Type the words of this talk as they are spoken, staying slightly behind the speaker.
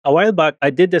A while back,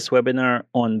 I did this webinar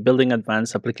on building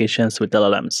advanced applications with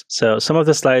LLMs. So some of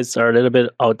the slides are a little bit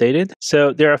outdated.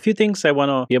 So there are a few things I want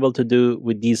to be able to do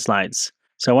with these slides.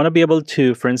 So I want to be able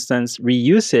to, for instance,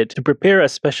 reuse it to prepare a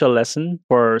special lesson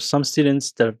for some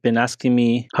students that have been asking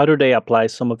me, how do they apply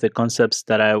some of the concepts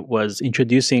that I was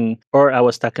introducing or I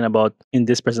was talking about in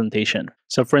this presentation?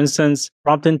 So for instance,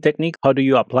 prompting technique, how do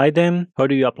you apply them? How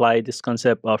do you apply this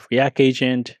concept of React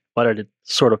agent? What are the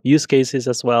sort of use cases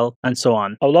as well, and so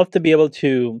on. I would love to be able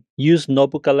to use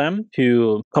NotebookLM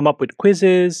to come up with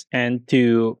quizzes and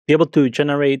to be able to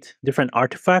generate different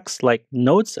artifacts like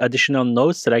notes, additional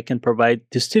notes that I can provide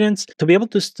to students to be able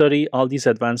to study all these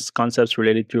advanced concepts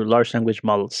related to large language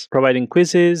models, providing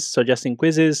quizzes, suggesting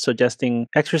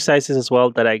exercises as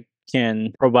well that I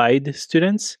can provide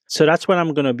students. So that's what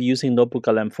I'm going to be using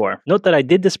NotebookLM for. Note that I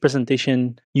did this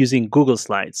presentation using Google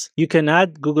Slides. You can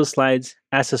add Google Slides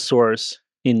as a source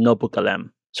in NotebookLM.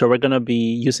 So we're going to be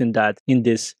using that in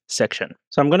this section.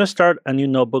 So I'm going to start a new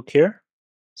notebook here.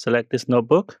 Select this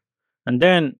notebook. And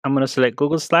then I'm going to select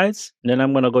Google Slides. And then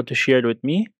I'm going to go to Shared with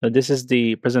Me. So this is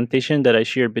the presentation that I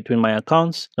shared between my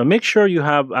accounts. So make sure you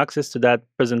have access to that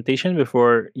presentation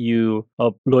before you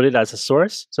upload it as a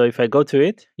source. So if I go to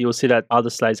it, you will see that all the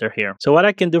slides are here. So what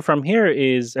I can do from here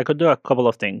is I could do a couple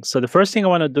of things. So the first thing I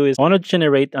want to do is I want to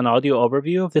generate an audio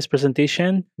overview of this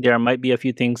presentation. There might be a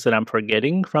few things that I'm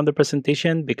forgetting from the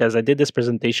presentation because I did this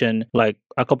presentation like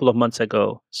a couple of months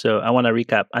ago. So I want to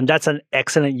recap. And that's an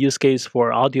excellent use case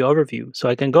for audio overview. So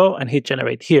I can go and hit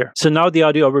generate here. So now the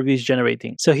audio overview is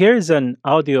generating. So here is an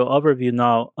audio overview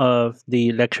now of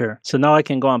the lecture. So now I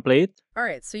can go and play it. All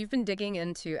right, so you've been digging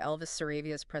into Elvis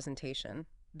Saravia's presentation,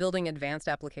 building advanced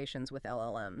applications with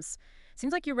LLMs.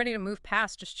 Seems like you're ready to move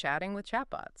past just chatting with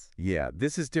chatbots. Yeah,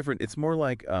 this is different. It's more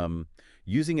like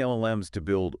using LLMs to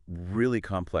build really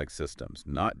complex systems,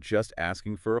 not just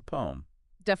asking for a poem.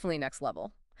 Definitely next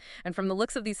level. And from the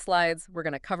looks of these slides, we're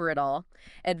going to cover it all.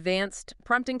 Advanced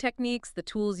prompting techniques, the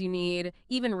tools you need,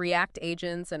 even React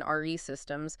agents and RE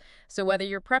systems. So whether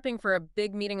you're prepping for a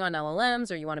big meeting on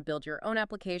LLMs or you want to build your own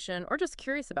application or just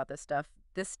curious about this stuff,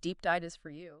 this deep dive is for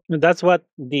you. That's what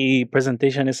the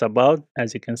presentation is about,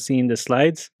 as you can see in the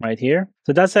slides right here.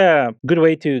 So that's a good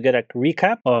way to get a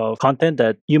recap of content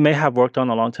that you may have worked on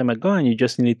a long time ago and you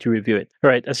just need to review it. All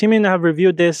right, assuming I have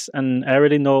reviewed this and I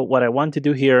already know what I want to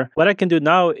do here, what I can do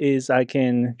now is I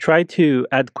can try to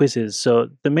add quizzes. So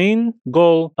the main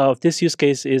goal of this use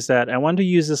case is that I want to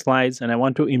use the slides and I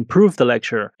want to improve the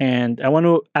lecture. And I want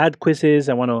to add quizzes.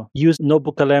 I want to use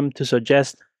NotebookLM to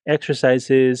suggest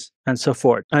exercises and so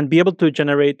forth, and be able to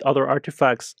generate other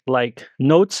artifacts like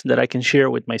notes that I can share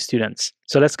with my students.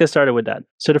 So let's get started with that.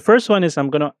 So the first one is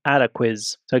I'm going to add a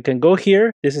quiz. So I can go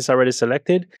here. This is already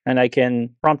selected and I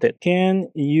can prompt it. Can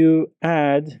you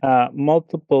add a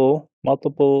multiple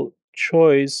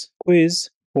choice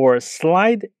quiz for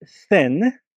slide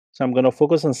 10? So I'm going to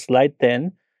focus on slide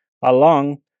 10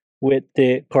 along with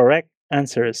the correct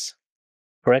answers.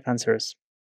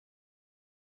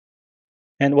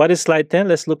 And what is slide 10?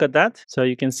 Let's look at that. So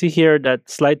you can see here that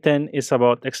slide 10 is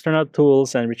about external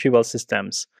tools and retrieval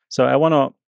systems. So I want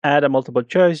to add a multiple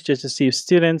choice just to see if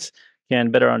students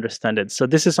can better understand it. So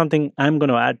this is something I'm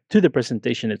going to add to the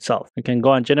presentation itself. We can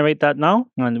go and generate that now,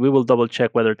 and we will double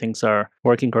check whether things are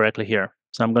working correctly here.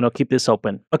 So I'm going to keep this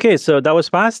open. Okay, so that was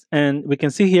fast. And we can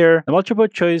see here a multiple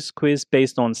choice quiz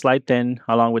based on slide 10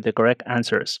 along with the correct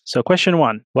answers. So question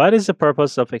 1, what is the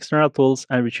purpose of external tools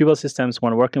and retrieval systems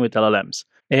when working with LLMs?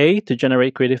 A, to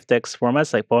generate creative text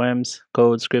formats like poems,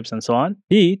 code, scripts, and so on.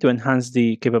 B, to enhance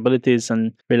the capabilities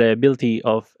and reliability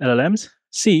of LLMs.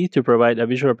 C, to provide a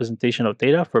visual representation of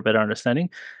data for better understanding.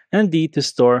 And D, to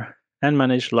store and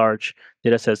manage large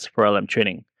datasets for LLM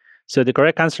training. So the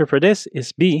correct answer for this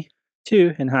is B,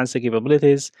 to enhance the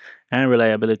capabilities and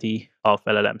reliability of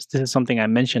LLMs. This is something I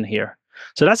mentioned here.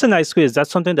 So that's a nice quiz.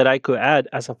 That's something that I could add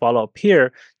as a follow-up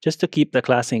here just to keep the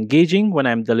class engaging when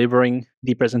I'm delivering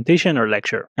the presentation or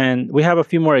lecture. And we have a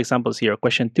few more examples here,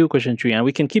 question 2, question 3, and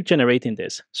we can keep generating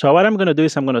this. So what I'm going to do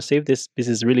is I'm going to save this. This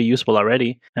is really useful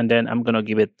already. And then I'm going to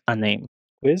give it a name.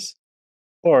 Quiz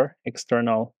for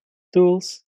external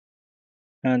tools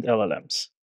and LLMs.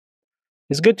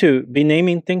 It's good to be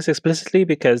naming things explicitly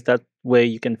because that way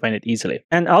you can find it easily.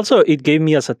 And also it gave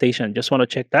me a citation. Just want to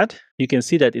check that. You can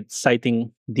see that it's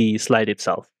citing the slide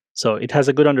itself. So it has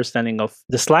a good understanding of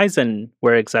the slides and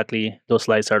where exactly those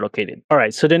slides are located. All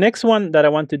right, so the next one that I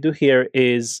want to do here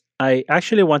is I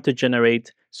actually want to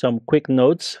generate some quick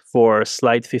notes for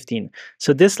slide 15.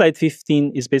 So this slide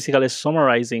 15 is basically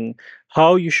summarizing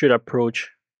how you should approach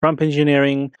prompt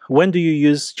engineering. When do you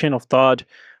use chain of thought?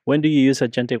 when do you use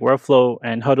agentic workflow,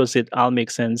 and how does it all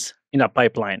make sense in a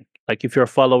pipeline? Like if you're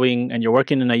following and you're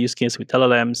working in a use case with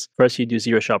LLMs, first you do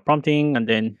zero-shot prompting, and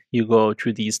then you go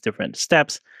through these different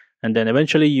steps. And then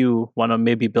eventually you want to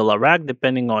maybe build a RAG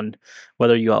depending on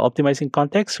whether you are optimizing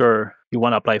context or you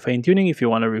want to apply fine tuning if you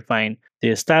want to refine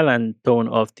the style and tone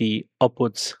of the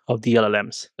outputs of the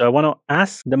LLMs. So I want to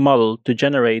ask the model to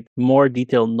generate more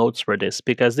detailed notes for this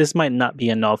because this might not be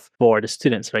enough for the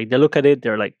students, right? They look at it,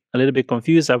 they're like a little bit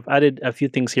confused. I've added a few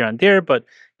things here and there, but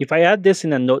if I add this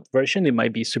in a note version, it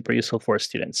might be super useful for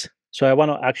students. So I want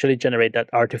to actually generate that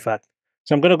artifact.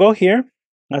 So I'm going to go here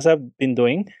as I've been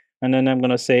doing. And then I'm going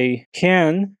to say,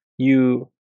 can you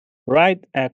write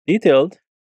a detailed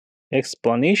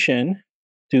explanation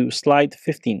to slide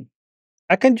 15?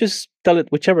 I can just tell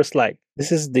it whichever slide.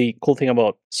 This is the cool thing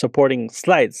about supporting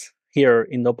slides here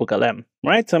in NotebookLM,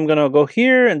 right? So I'm going to go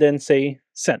here and then say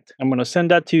send. I'm going to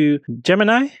send that to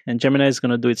Gemini, and Gemini is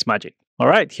going to do its magic. All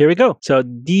right, here we go. So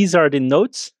these are the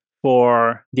notes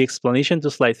for the explanation to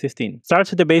slide 15.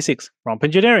 Starts with the basics, prompt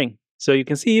engineering. So you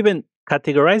can see even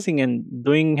categorizing and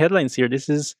doing headlines here. This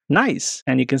is nice.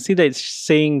 And you can see that it's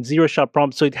saying zero-shot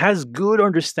prompt. So it has good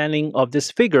understanding of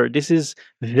this figure. This is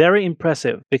very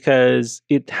impressive because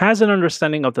it has an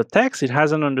understanding of the text. It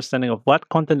has an understanding of what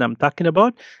content I'm talking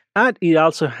about. And it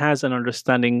also has an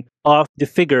understanding of the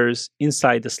figures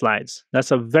inside the slides.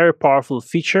 That's a very powerful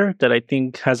feature that I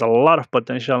think has a lot of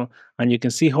potential, and you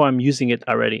can see how I'm using it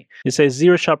already. It says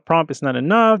zero-shot prompt is not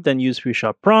enough, then use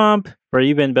few-shot prompt. For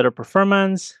even better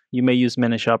performance, you may use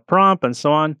many-shot prompt and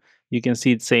so on. You can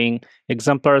see it saying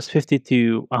exemplars 50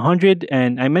 to 100,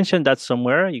 and I mentioned that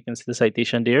somewhere. You can see the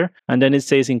citation there. And then it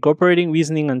says incorporating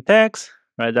reasoning and text,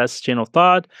 right? That's chain of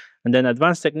thought. And then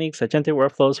advanced techniques, agentic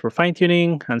workflows for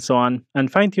fine-tuning, and so on.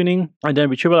 And fine-tuning, and then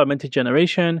retrieval augmented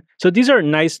generation. So these are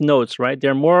nice notes, right?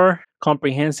 They're more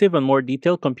comprehensive and more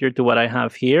detailed compared to what I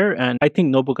have here. And I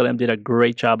think NotebookLM did a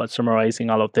great job at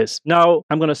summarizing all of this. Now,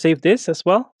 I'm going to save this as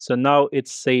well. So now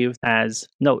it's saved as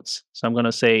notes. So I'm going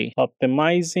to say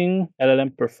optimizing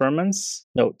LLM performance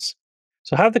notes.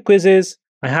 So I have the quizzes,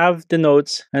 I have the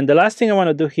notes, and the last thing I want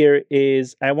to do here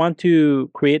is I want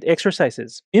to create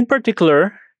exercises. In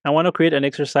particular, I want to create an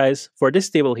exercise for this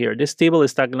table here. This table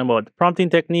is talking about prompting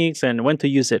techniques and when to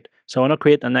use it. So I want to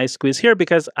create a nice quiz here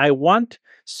because I want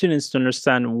students to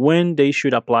understand when they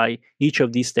should apply each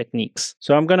of these techniques.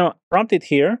 So I'm going to prompt it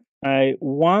here. I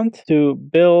want to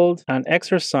build an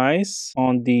exercise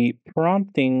on the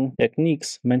prompting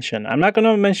techniques mentioned. I'm not going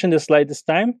to mention the slide this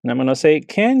time. And I'm going to say,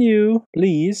 can you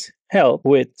please help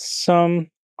with some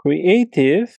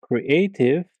creative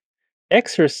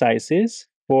exercises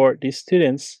for the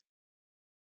students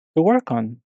to work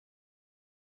on?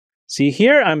 See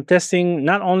here, I'm testing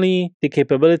not only the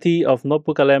capability of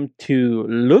NotebookLM to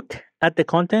look at the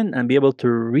content and be able to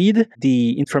read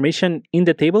the information in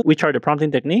the table, which are the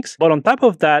prompting techniques, but on top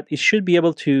of that, it should be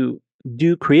able to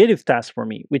do creative tasks for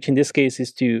me, which in this case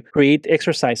is to create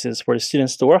exercises for the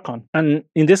students to work on. And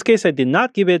in this case, I did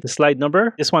not give it the slide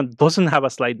number. This one doesn't have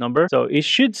a slide number, so it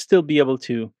should still be able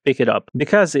to pick it up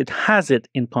because it has it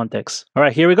in context. All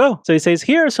right, here we go. So it says,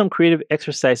 here are some creative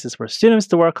exercises for students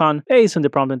to work on based on the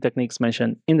prompting techniques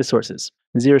mentioned in the sources.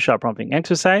 Zero-shot prompting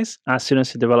exercise. Ask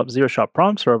students to develop zero-shot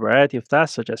prompts for a variety of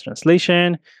tasks such as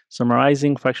translation,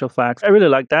 summarizing factual facts. I really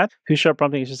like that. Few-shot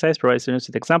prompting exercise provides students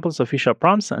with examples of few-shot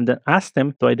prompts and then ask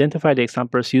them to identify the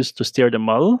examples used to steer the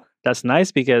model. That's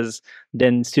nice because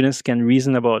then students can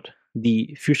reason about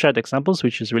the few-shot examples,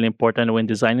 which is really important when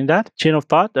designing that. Chain of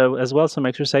thought as well, some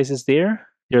exercises there.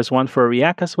 There's one for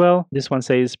React as well. This one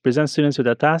says, present students with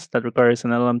a task that requires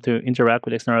an LLM to interact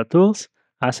with external tools.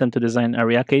 Ask them to design a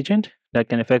React agent that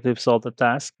can effectively solve the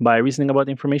task by reasoning about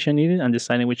information needed and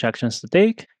deciding which actions to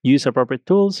take. Use appropriate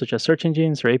tools such as search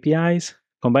engines or APIs.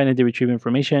 Combining the retrieved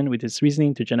information with its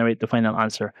reasoning to generate the final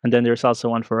answer. And then there's also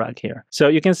one for RAG here. So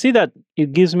you can see that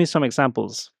it gives me some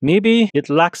examples. Maybe it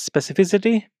lacks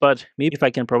specificity, but maybe if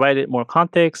I can provide it more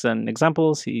context and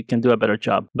examples, it can do a better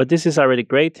job. But this is already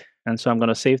great. And so I'm going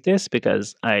to save this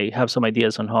because I have some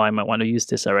ideas on how I might want to use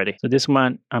this already. So this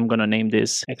one, I'm going to name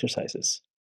this exercises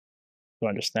to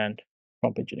understand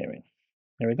prompt engineering.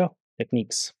 There we go.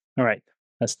 Techniques. All right.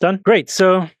 That's done. Great.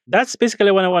 So that's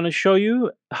basically what I want to show you,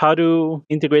 how to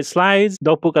integrate slides.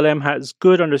 NotebookLM has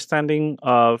good understanding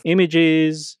of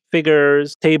images,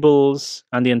 figures, tables,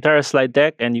 and the entire slide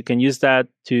deck. And you can use that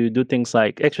to do things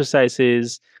like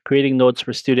exercises, creating notes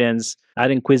for students,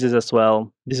 adding quizzes as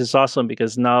well. This is awesome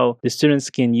because now the students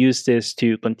can use this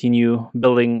to continue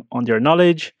building on their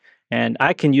knowledge. And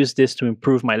I can use this to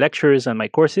improve my lectures and my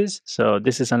courses. So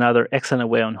this is another excellent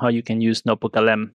way on how you can use NotebookLM